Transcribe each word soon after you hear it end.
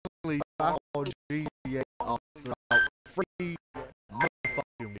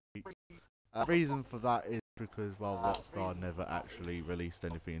Reason for that is because, well, Rockstar never actually released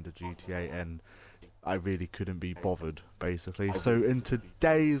anything into GTA, and I really couldn't be bothered, basically. So in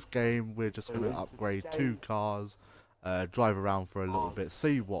today's game, we're just going to upgrade 2 cars, drive around for a little bit,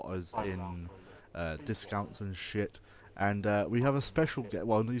 see what is in discounts and shit. And we have a special guest.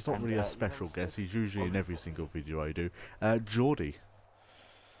 Well, he's not really a special guest. He's usually in every single video I do. Jordy.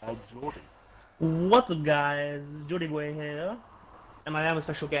 What's up, guys? Jordy Boy here, and I am a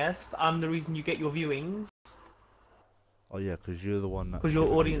special guest. I'm the reason you get your viewings. Oh yeah, because you're the one that. Because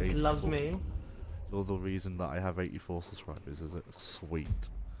your audience loves me. You're the reason that I have 84 subscribers. Is it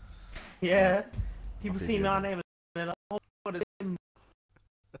sweet? Yeah. People see my name and they're like, "Oh, what is him?"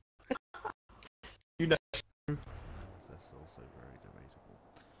 You know. That's also very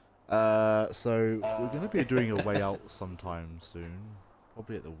debatable. So we're going to be doing a way out sometime soon.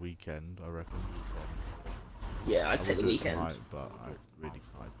 Probably at the weekend, I reckon. Yeah, I'd say the weekend. Tonight, but I really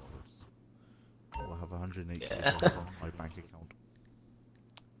can't bother. I'll have 108 Yeah. on my bank account.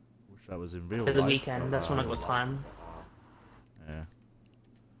 Wish that was in real life. The weekend, that's when I got time. Yeah.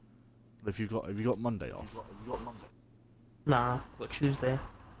 But have you got Monday off? Nah, got Tuesday.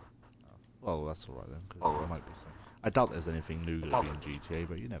 Oh, well, that's alright then, because there might be some. I doubt there's anything new going to be in GTA,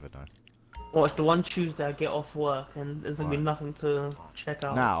 but you never know. Well, it's the one Tuesday I get off work, and there's gonna be nothing to check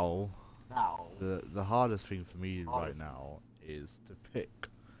out. Now, the hardest thing for me right now is to pick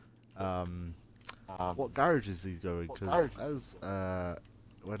what garages he's going, because as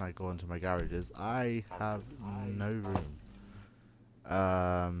when I go into my garages, I have no room.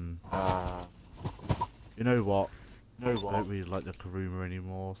 You know what? I don't really like the Karuma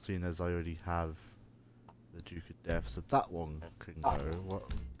anymore, seeing as I already have the Duke of Death, so that one can go.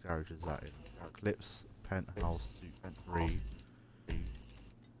 What garage is that in? Eclipse, Penthouse, Suit 3.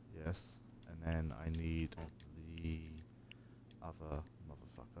 Yes. And then I need the other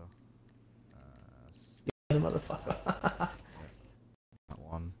motherfucker. Motherfucker. Yeah, that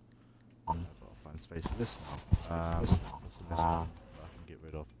one. I've got to find space for this now. What's in this one that I can get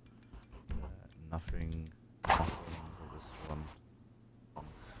rid of? Nothing for this one. I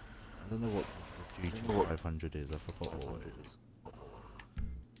don't know what the GT 500 is. I forgot what it is.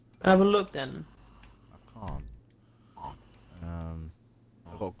 Have a look then. I can't.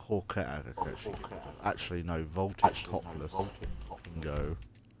 I've got a Corsa actually no, Voltage Topless can go.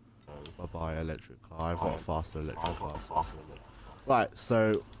 I'll buy an electric car. I've got a faster electric car. Right,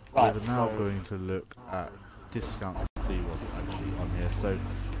 so we're now going to look at discounts to see what's actually on here. So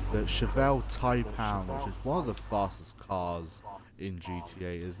the Chevelle Taipan, which is one of the fastest cars in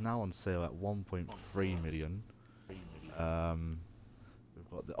GTA, is now on sale at 1.3 million. We've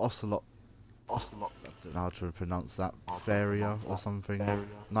got the Ocelot, I don't know how to pronounce that, Feria or something,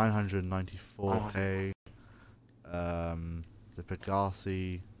 994k. The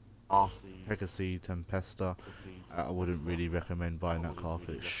Pegasi Tempesta, I wouldn't really recommend buying that car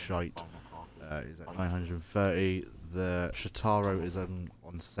because it's shite. Is at 930. The Shitaro is on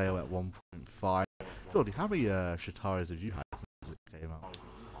sale at 1.5. Jordy, how many Shitaros have you had since it came out?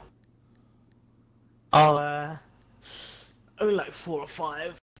 Oh, only like 4 or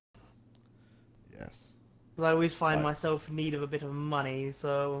 5. Yes. Because I always find myself in need of a bit of money,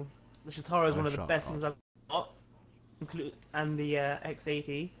 so the Shitaro is one of the best things I've got. And the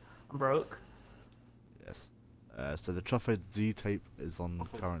X80. I'm broke. Yes. So the Truffed Z-Tape is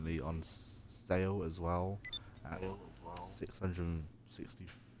currently on sale as well at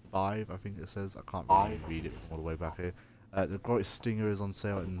 665, I think it says. I can't really read it from all the way back here. The Gripz Stinger is on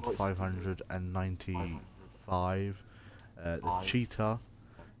sale at 595. The Cheetah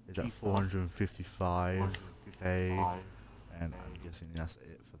is at 455k, and I'm guessing that's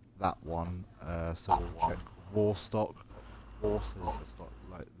it for that one. So we'll check Warstock. It's got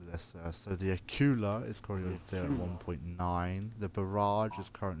like this. So the Aquila is currently on sale at 1.9. The Barrage is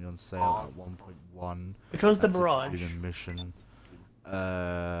currently on sale at 1.1. Which one's the Barrage? Mission.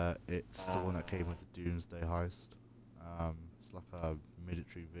 It's the one that came with the Doomsday Heist. It's like a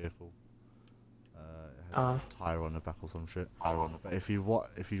military vehicle. It has a tire on the back or some shit. But if you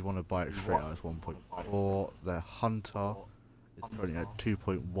want to buy it straight out, it's 1.4. The Hunter is currently at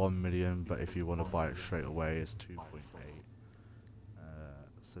 2.1 million, but if you want to buy it straight away, it's 2.8.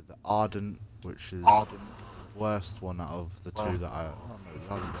 So the Ardent, which is the worst one out of the two that I... Oh no, the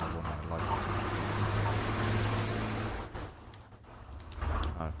Ardent's the one that I like.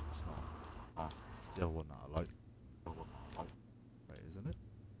 No, it's not. The other one that I like. Wait, isn't it?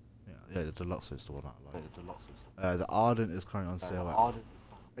 Yeah, the Deluxe is the one that I like. The Ardent is currently on sale at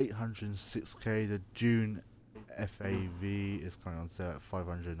 806k. The June FAV is currently on sale at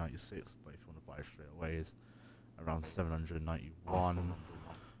 596, but if you want to buy it straight away, it's around 791.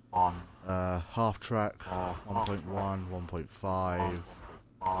 half track 1.1, 1.5,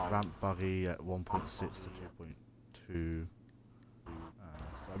 ramp buggy at 1.6 to 2.2. So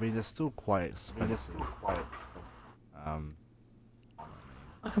I mean, they're still quite expensive. I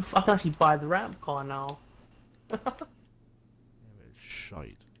can actually buy the ramp car now. Yeah, but it's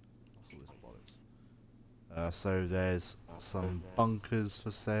shite. What's all this bollocks? So there's some bunkers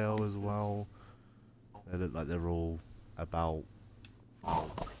for sale as well. They look like they're all about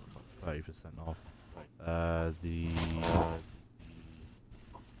 30% off.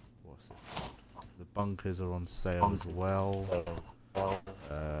 What's it called? The bunkers are on sale as well.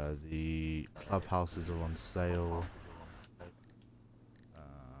 The clubhouses are on sale. So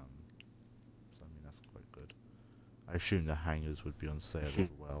I mean, that's quite good. I assume the hangars would be on sale as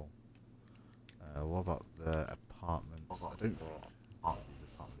well. What about the apartments? I don't think these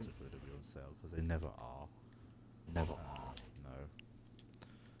apartments are going to be on sale because they never are. No.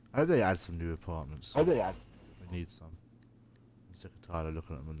 I hope they add some new apartments. We need some. I'm sick and tired of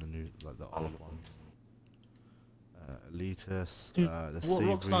looking at them on the new, like the old ones. Elitist. What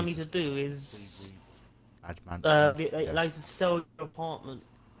Rockstar need to do is add mansions. they like to sell your apartment,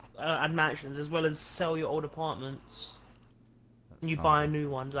 add mansions, as well as sell your old apartments. You buy a new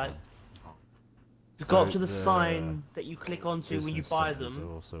one, like. Just go up to the sign that you click onto when you buy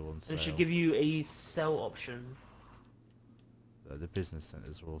them, and it should give you a sell option. The business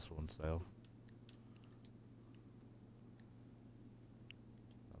centres are also on sale.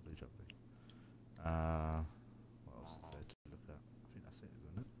 Lovely jubbly. What else is there to look at? I think that's it,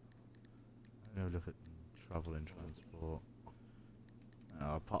 isn't it? I'm going to look at travel and transport.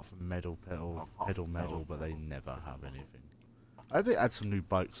 Apart from pedal metal, but they never have anything. I hope they add some new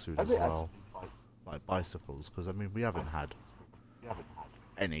bikes soon as well. Like bicycles, because I mean we haven't had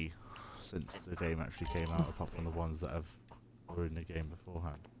any since the game actually came out, apart from the ones that were in the game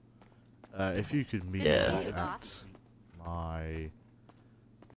beforehand. If you could meet me at my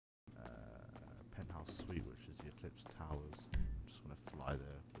penthouse suite, which is the Eclipse Towers, I'm just gonna fly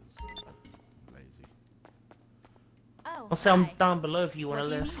there because I'm lazy. I'll say I'm down below if you want to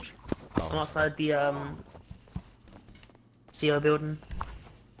live. I'm outside the CO building.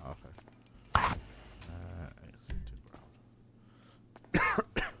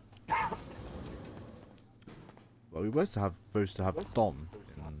 Well, we were supposed to have Dom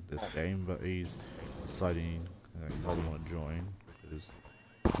in this game, but he's deciding he doesn't want to join because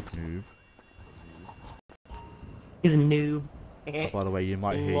noob. He's a noob. Oh, by the way, you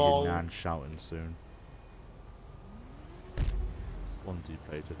might hear your nan shouting soon. Swansea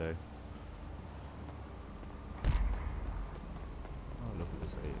play today. Oh, look at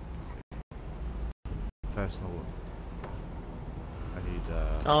this. Personal. I need.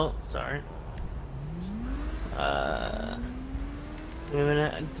 Oh, sorry. Give me a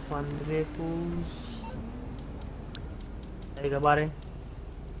minute, I need to find the vehicles. There you go, buddy.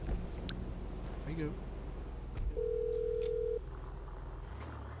 There you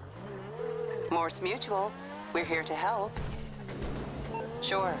go. Morse Mutual, we're here to help.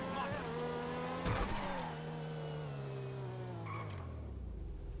 Sure.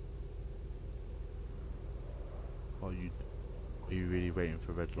 Are you really waiting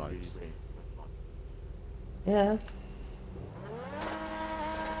for red lights? Yeah.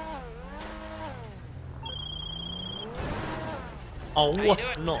 Oh, what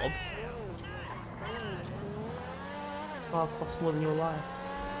a knob. Car costs more than your life.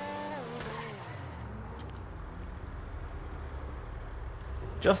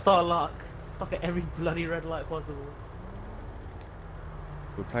 Just our luck. Stuck at every bloody red light possible.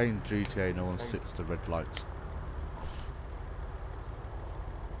 We're playing GTA, no one sits to red lights.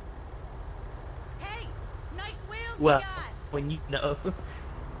 Hey, nice wheels well, when you know.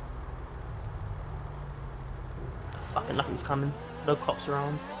 Fucking nothing's coming. No cops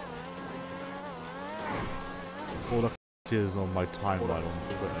around. All I see is on my timeline on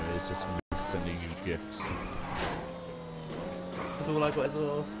Twitter is just me sending you gifts. That's all I got as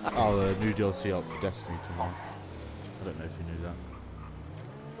well. Oh, the new DLC out for Destiny tomorrow. I don't know if you knew that.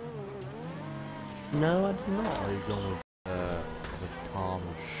 No, I did not. Are you going with the Palm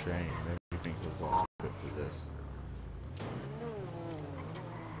of Shame? Then you think of what's good for this.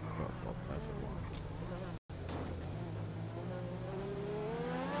 Got a perfect one.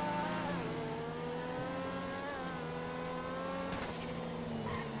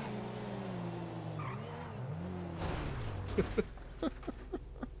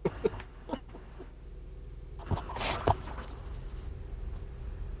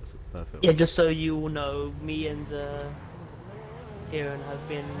 Yeah, just so you all know, me and Kieran have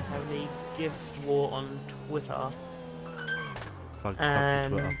been having a gift war on Twitter. Plug your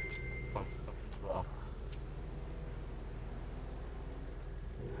Twitter.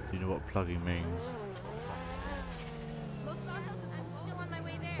 Do you know what plugging means? Los Santos is I'm still on my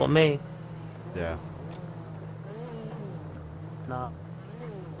way there. What, me? Yeah. No.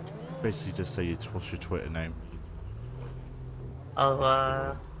 Basically just say what's your Twitter name. Oh,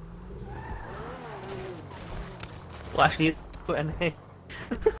 well, actually, Twitter name.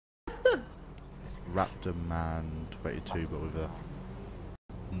 RaptorMan22, but with a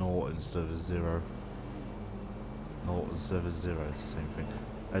 0 instead of a 0. 0 instead of a 0, it's the same thing.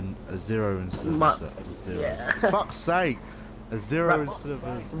 And a 0 instead of a 0. Yeah. Fuck's sake! A 0 instead of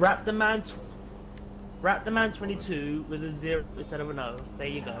a... RaptorMan22 with a 0 instead of a no. There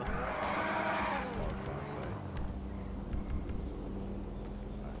you go. That's what I'm trying to say.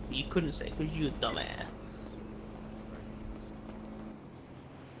 You couldn't say because you a dumbass. Look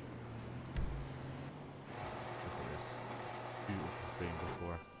at this beautiful thing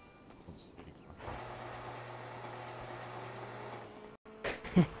before constantly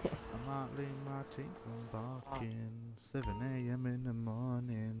crashing. I might leave my teeth from barking 7 AM in the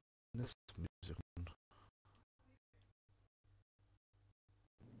morning. This music on.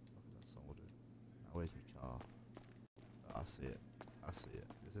 That song will do. Now where's my car? Oh, I see it. I see it.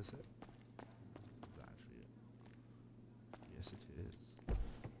 Is this it? Is that actually it? Yes, it is.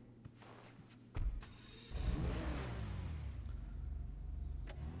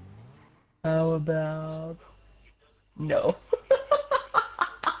 How about no?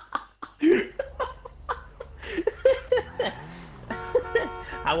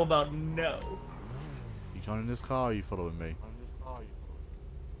 How about no? You coming in this car or are you following me?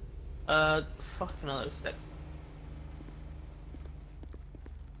 Fucking hell, that was sexy.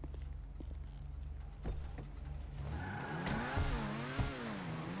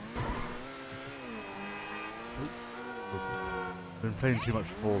 Been playing too much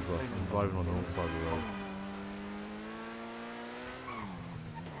Forza and driving on the wrong side of the road.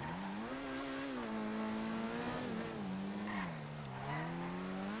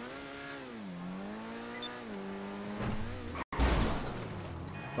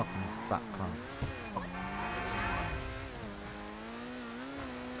 Fucking fat cunt.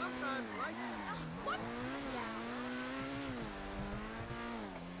 Sometimes life is... What?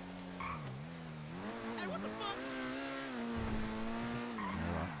 Hey, what the fuck?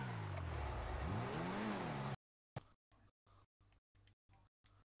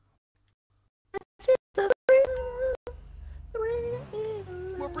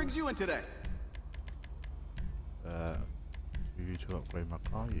 What brings you in today? You to upgrade my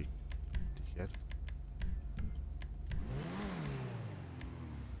car, you dickhead.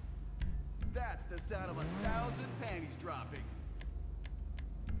 That's the sound of 1,000 panties dropping.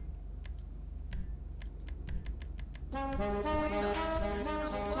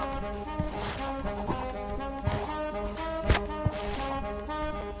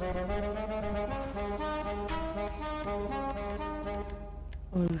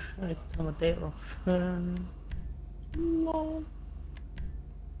 Oh shit, I need to tell my date off. No.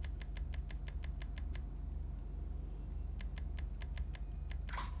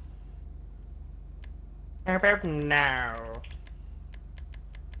 How about now?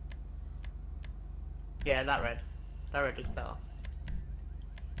 Yeah, that red. That red is better.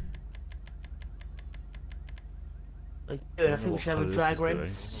 Like, dude, I think we should have a drag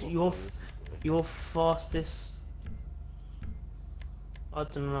race. Your fastest. I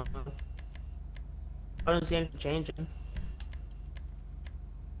don't know. I don't see anything changing.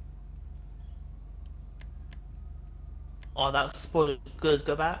 Oh, that was spoiled. Good,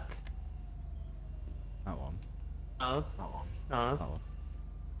 go back. That one. No. That one. No. That one.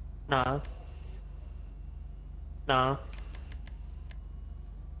 No. No.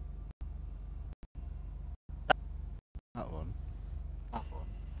 That one. That one.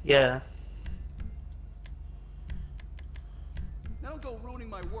 Yeah. Now don't go ruining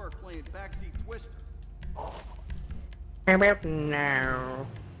my work playing backseat twister. How about now?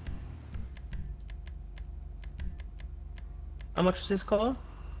 How much was this car?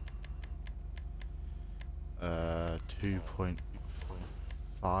 2.5,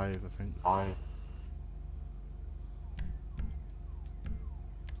 I think.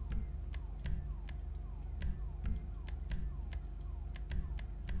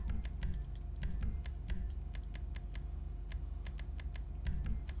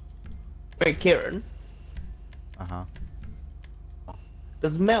 Wait, Kieran, Uh-huh.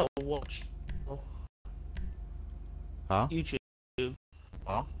 does Mel watch Huh? YouTube?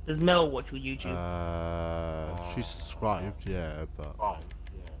 Huh? Does Mel watch your YouTube? She's subscribed, yeah, but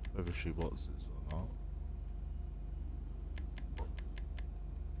whether she watches or not.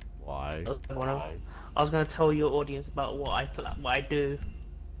 Why? I was gonna tell your audience about what I do.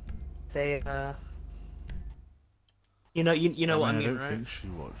 They you know what I mean, I don't right? think she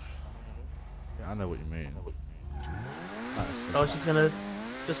watched. Yeah, I know what you mean. I was just gonna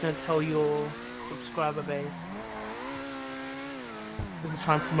tell your subscriber base. Just to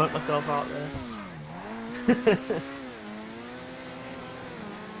try and promote myself out there.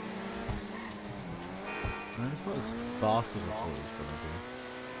 It's not as fast as I thought it was gonna be.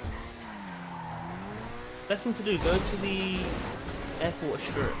 Best thing to do, go to the airport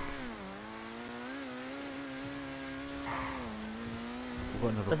strip. We've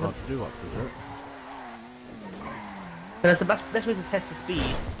got another part to do up, is it? That's the best way to test the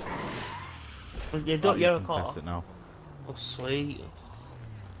speed. Yeah, don't you get a can car. test it now. Oh sweet.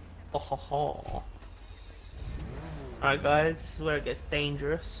 Oh ho ho. Alright guys, this is where it gets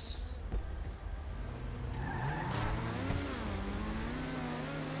dangerous.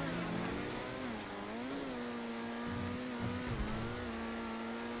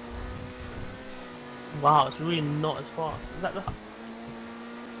 Wow, it's really not as fast. Is that the... Come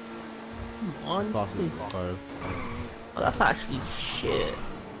on. Faster than go. Oh, that's actually shit.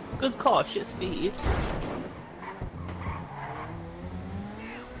 Good car, shit speed.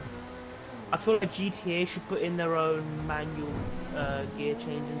 I feel like GTA should put in their own manual gear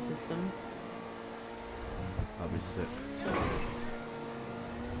changing system. That'd be sick.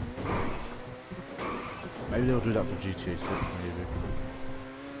 Maybe they'll do that for GTA 6, maybe.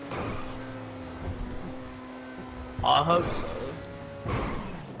 I hope so.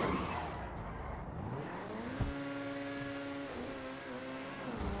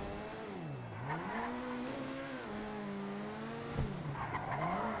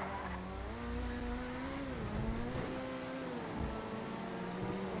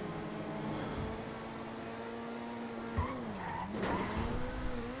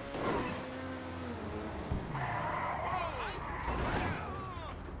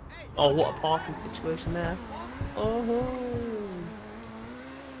 Oh, what a parking situation there. Oh.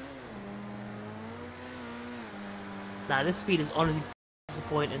 Nah, this speed is honestly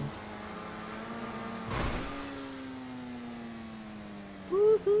disappointing.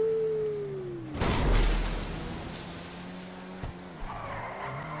 Woohoo!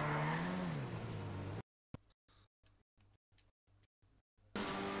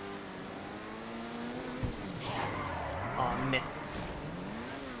 Oh, I missed.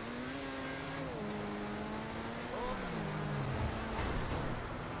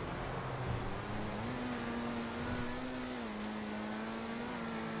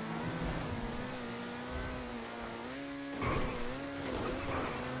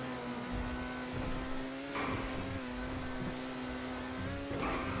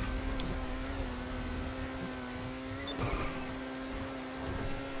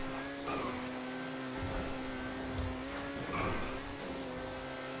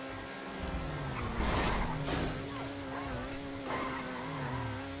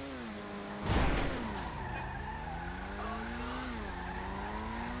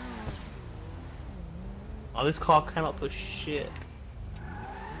 Oh, this car cannot push shit.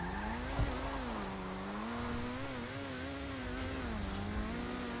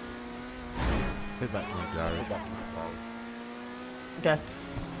 Hit back to the garage. Okay.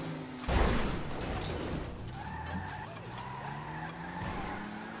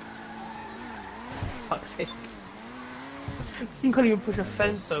 Fuck's sake. This thing can't even push a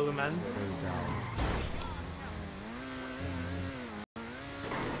fence over, man.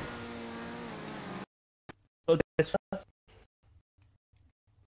 Oh, this fast.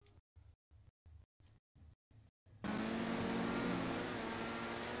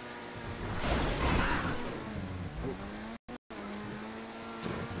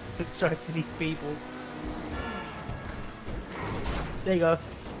 Sorry for these people. There you go.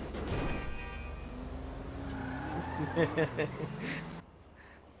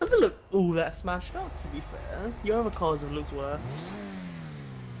 Doesn't look all that smashed up, to be fair. Your other cars have looked worse.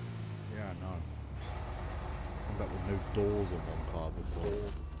 Yeah, I know. I've got with no doors on one car before.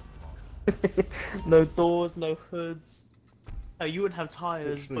 No doors, no hoods. Oh, you would have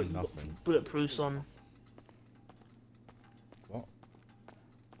tires, Literally but you got nothing. bulletproofs on. What?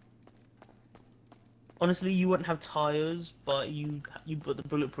 Honestly, you wouldn't have tires, but you put the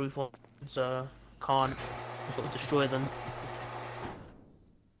bulletproof on, so can't sort of destroy them.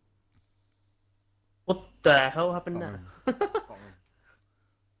 What the hell happened now?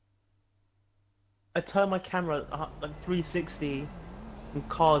 I turned my camera like 360, and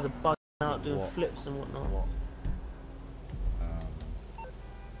cars are bugging out doing flips and whatnot.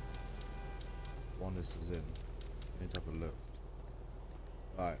 One this is in. I need to have a look.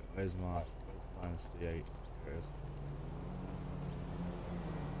 Right, where's my Dynasty 8? There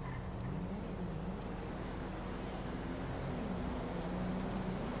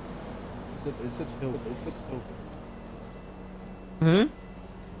it is. It's a hill. It's a hill. Hmm?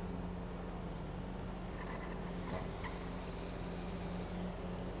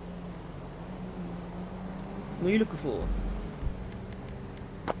 What are you looking for?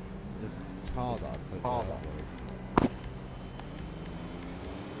 The car that I put there.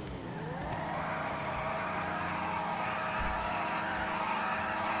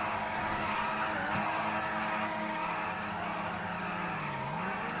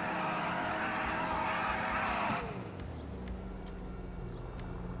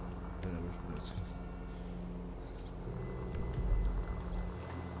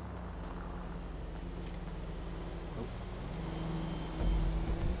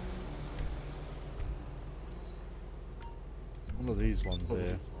 One of these ones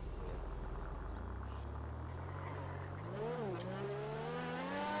here.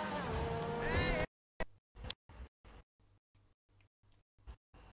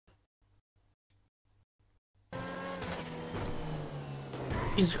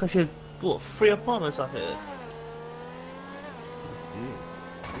 Jesus Christ, you have, what, 3 apartments up here? Yes.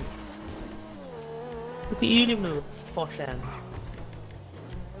 Look at you living in a posh end.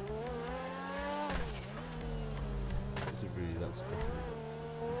 Is it really that special?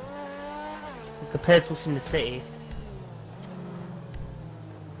 Compared to what's in the city.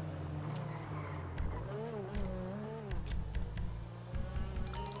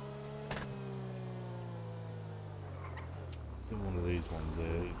 One of these ones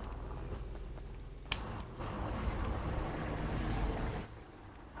here.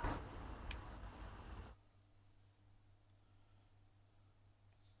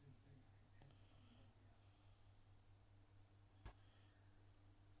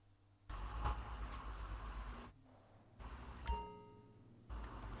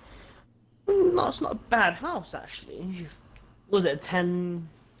 No, it's not a bad house actually. Was it a 10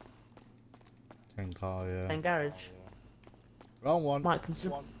 10 car, yeah. garage? Wrong one. Might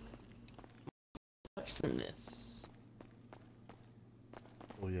consider much than this.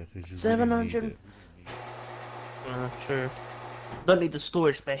 Oh yeah, because you 700. Really need it. True. Don't need the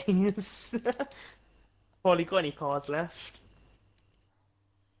storage space. Hardly got any cars left.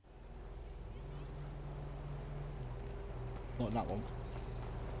 Not that one.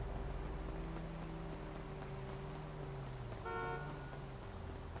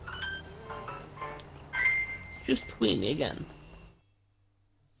 Just tweet me again.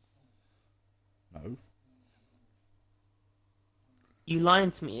 No. You lying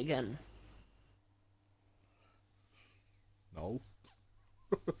to me again. No.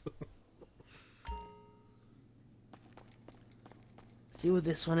 See what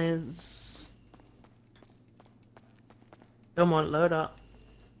this one is. Come on, load up.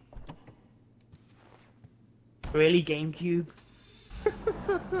 Really, GameCube?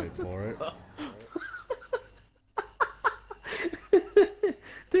 Wait for it.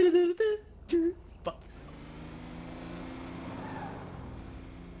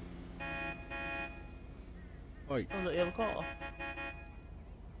 Wait. Oh, look, you have a car.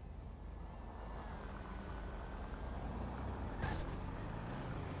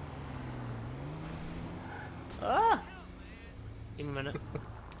 Ah! Give me a minute.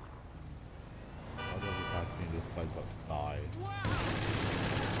 I don't think I think this guy's about to die.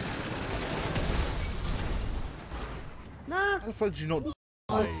 Nah! How the fuck did you not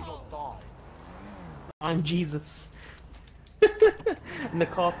die? I'm Jesus. And the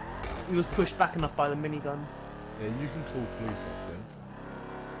car, he was pushed back enough by the minigun. Yeah, you can call police off then.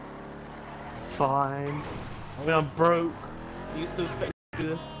 Fine. I mean, I'm broke. You still expect me to do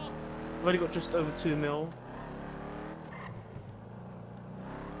this? I've only got just over 2 mil.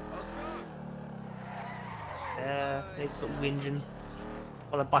 Yeah, they sort of whinging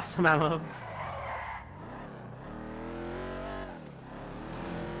while I buy some ammo.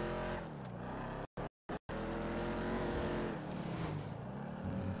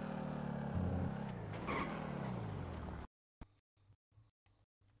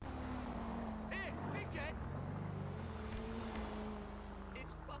 Hey, DK!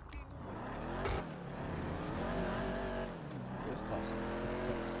 It's fucking... This class.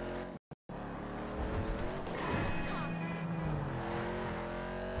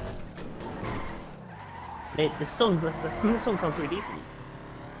 Mate, the song sounds pretty decent.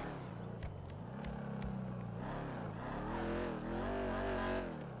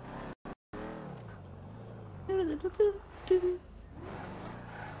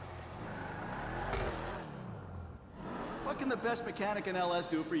 Fucking can the best mechanic in LS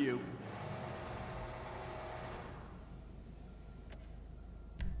do for you?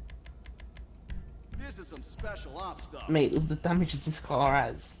 This is some special ops stuff. Mate, look the damages this car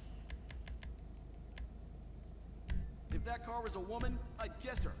has. If that car was a woman, I'd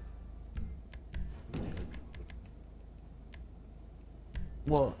guess her.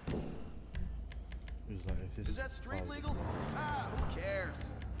 What? Who's like, if Is it's that street cars legal? are- Ah, who cares?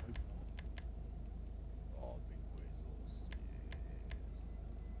 Oh, big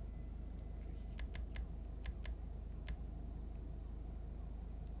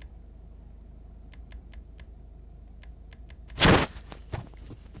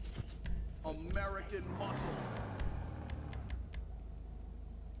weasels. American muscle.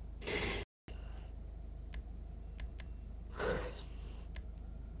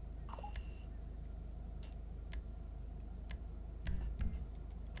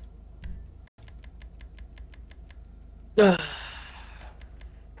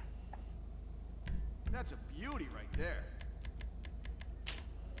 That's a beauty right there.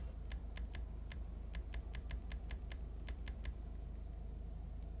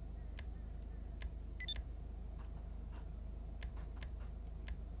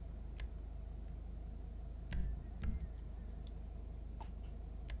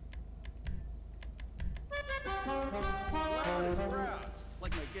 Loud and proud,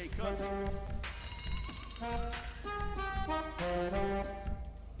 like my gay cousin.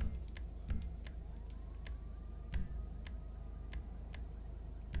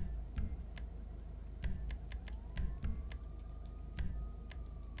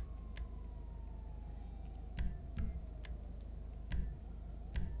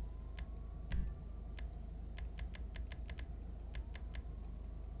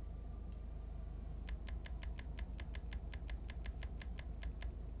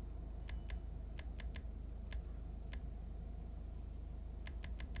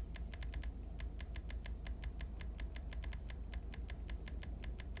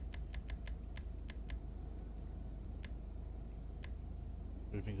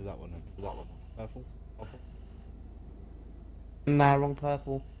 What do you think of that one then? That one? Purple? Purple? Nah, wrong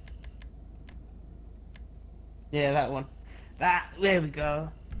purple. Yeah, that one. There we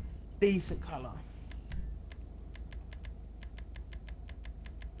go. Decent colour. Not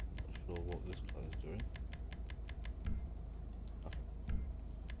sure what this colour's doing.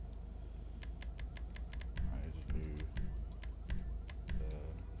 Alright, just do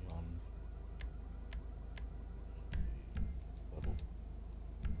neon purple.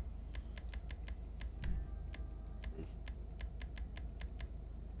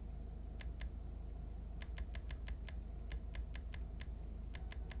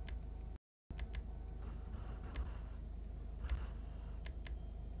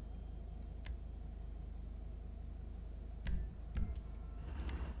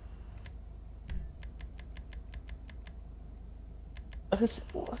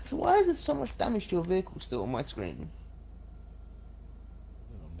 Why is there so much damage to your vehicle still on my screen?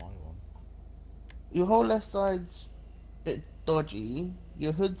 On my one. Your whole left side's a bit dodgy.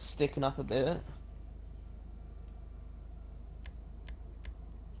 Your hood's sticking up a bit.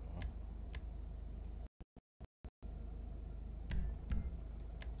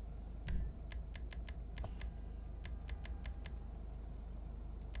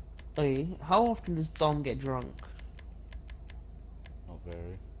 Hey, how often does Dom get drunk? Not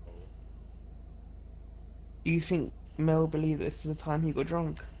very. Do you think Mel believe this is the time he got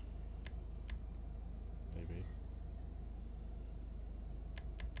drunk? Maybe.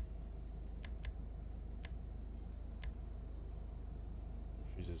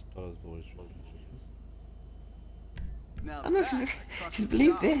 She's his colours voice. Now I know that she's crushes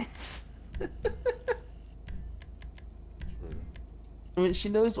believed the job. this. True. I mean, she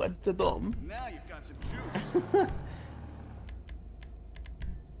knows what I did to Dom. Now you've got some juice.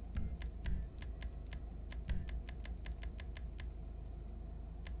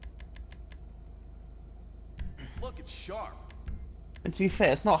 Looking sharp. And to be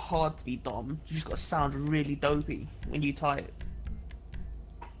fair, it's not hard to be Dom. You just got to sound really dopey when you type.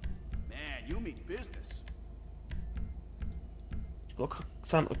 Man, you mean business. You got to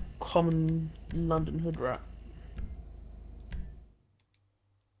sound like a common London hood rat.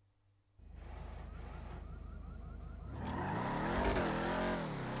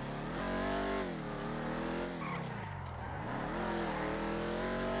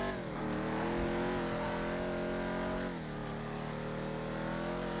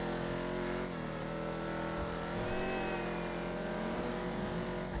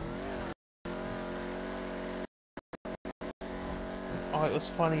 Oh, it was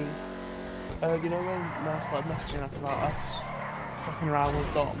funny. You know when Mel started messaging us about us fucking around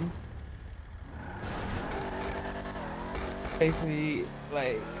with Dom? Basically,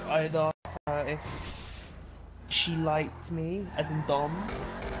 like, I'd asked her if she liked me, as in Dom,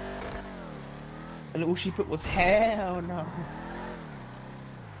 and all she put was hell no.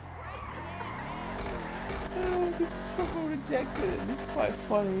 Oh, just fucking rejected it. It's quite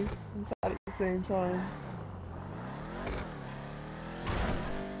funny and sad at the same time.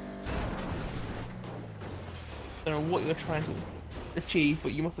 I don't know what you're trying to achieve,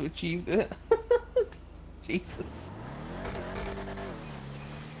 but you must have achieved it. Jesus.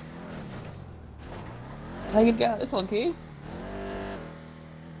 How you gonna get out this one, Key?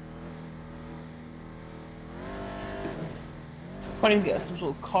 Can't even get some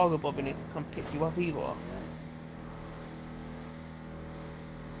sort of cargo bob in it to come pick you up either.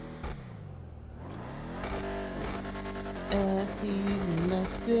 And he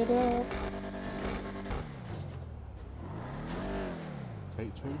messed it up.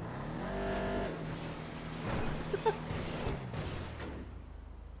 Take 2.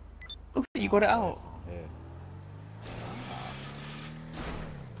 Oh shit, you got it out. Yeah.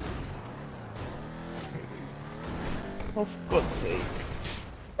 Oh, for God's sake.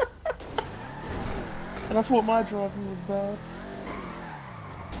 And I thought my driving was bad.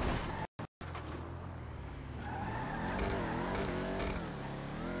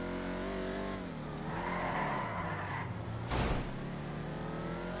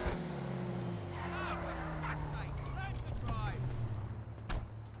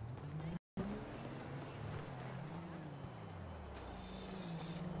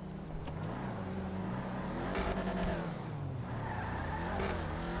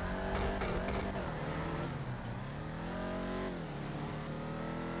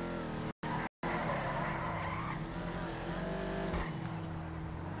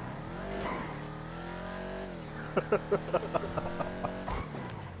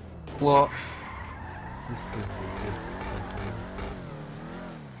 What?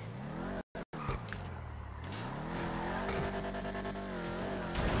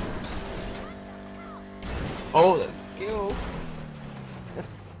 Oh, that's skill.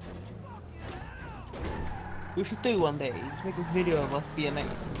 We should do one day. Just make a video of us BMXing.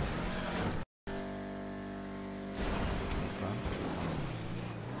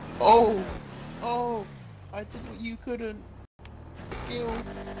 Oh! Oh! I did what you couldn't. Skill.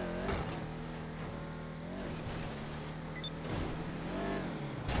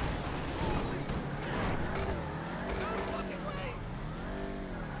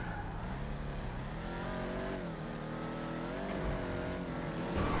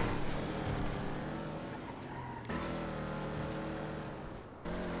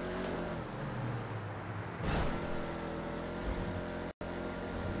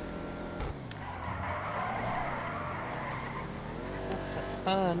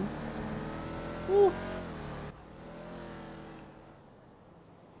 Turn. Woo.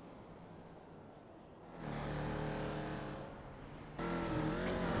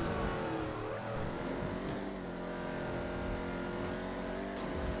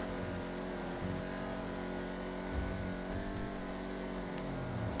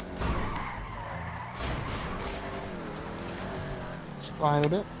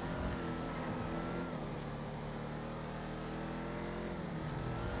 Slide it.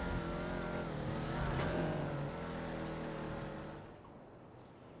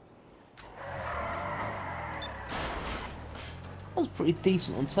 That was pretty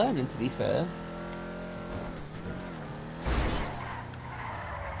decent on turning, to be fair.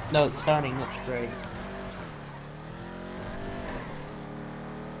 No, turning, not straight.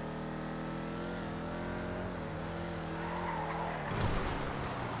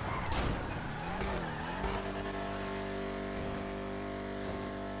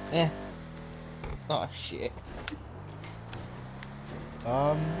 Yeah. Oh shit.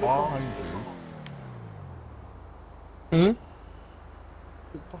 Look behind you. Hmm?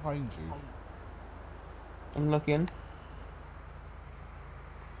 Look behind you. I'm looking.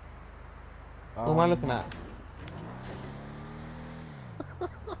 What am I looking at?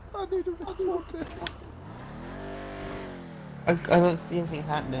 I need to record this. I don't see anything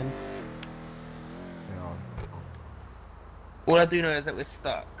happening. Hang on. All I do know is that we're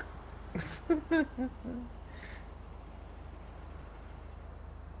stuck.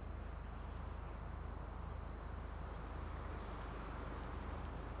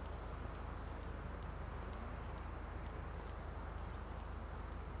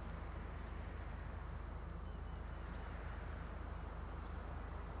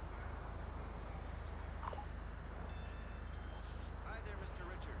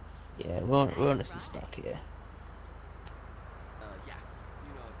 Yeah, we're honestly stuck here. Yeah.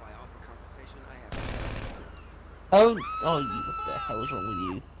 You know, if I offer consultation, I have. Oh, what the hell is wrong with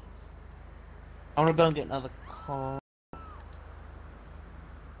you? I wanna go and get another car.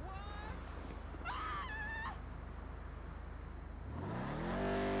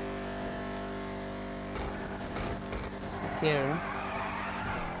 Here.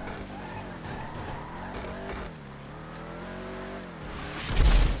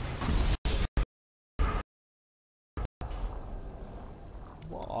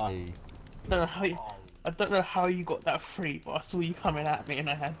 Why? I don't know how you got that free, but I saw you coming at me and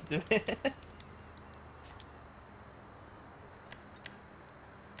I had to do it.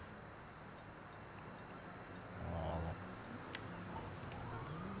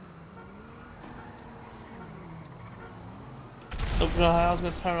 Don't know how I was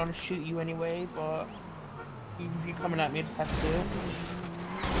gonna turn around and shoot you anyway, but you coming at me, I just had to do it.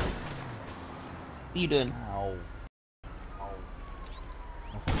 What are you doing? Ow.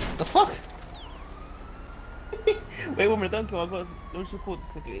 The fuck? Wait 1 minute, don't kill, let me just record this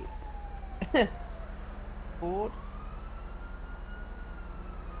quickly. Board?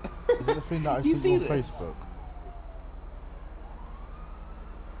 Is it the thing that I You see see on this? Facebook?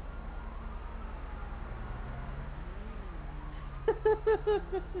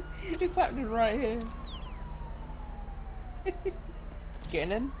 It's happening right here.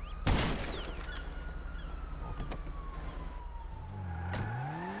 Getting in?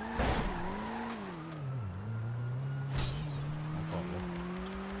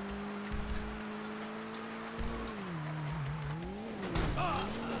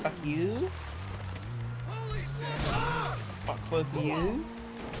 Fuck you. Holy shit! Fuck both of you.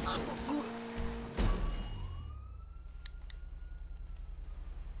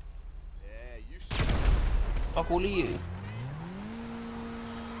 Yeah, you should. Fuck all of you.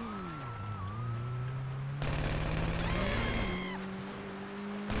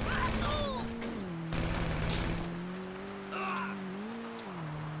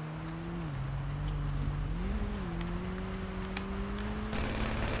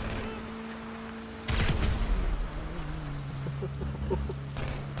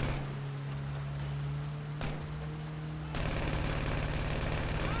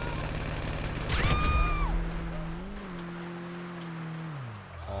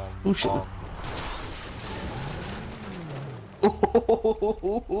 Oh shit.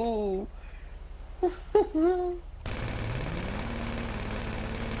 Oh.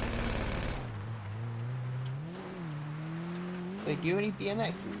 Wait, do you have any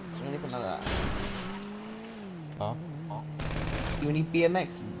BMXs or anything like that? Huh? Do you have any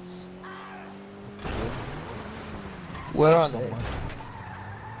BMXs? Where are they?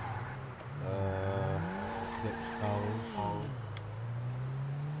 Gripz now.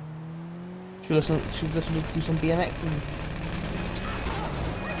 Should we do some BMXs?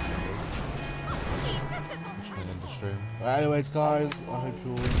 In the stream. Anyways, guys, I hope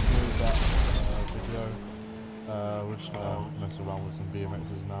you all enjoyed that video. We're just gonna mess around with some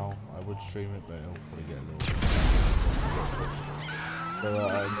BMXs now. I would stream it, but it'll probably get a little. So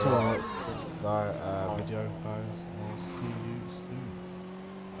until our next video, guys, I'll see you soon.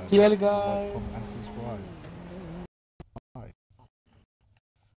 See you later, guys. Like, comment, and subscribe.